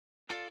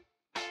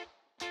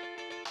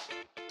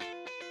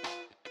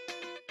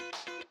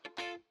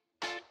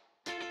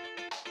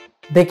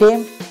They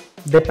came,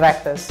 they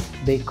practiced,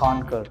 they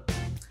conquered.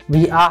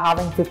 We are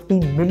having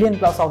 15 million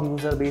plus of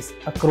user base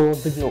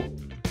across the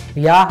globe.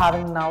 We are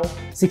having now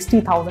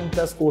 60,000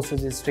 plus course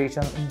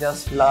registrations in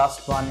just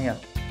last 1 year,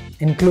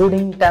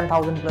 including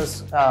 10,000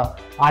 plus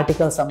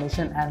article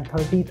submission and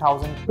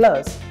 30,000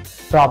 plus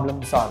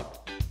problem solved.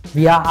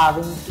 We are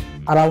having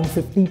around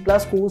 50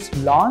 plus course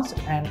launched,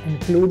 and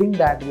including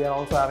that we are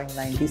also having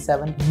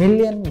 97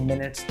 million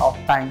minutes of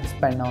time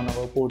spent on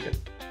our portal.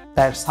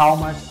 That's how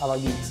much our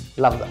geeks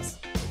love us.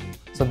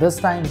 So this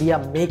time we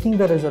are making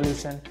the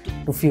resolution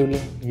to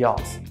fueling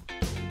yours.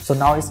 So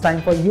now it's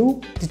time for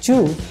you to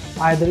choose.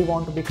 Either you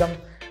want to become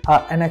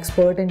an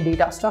expert in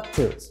data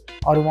structures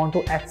or you want to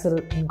excel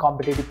in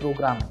competitive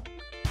programming.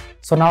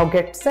 So now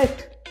get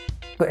set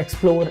to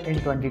explore in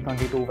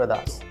 2022 with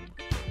us.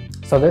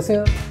 So this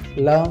year,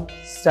 learn,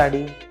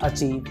 study,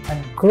 achieve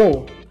and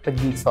grow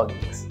with Geeks for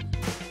Geeks.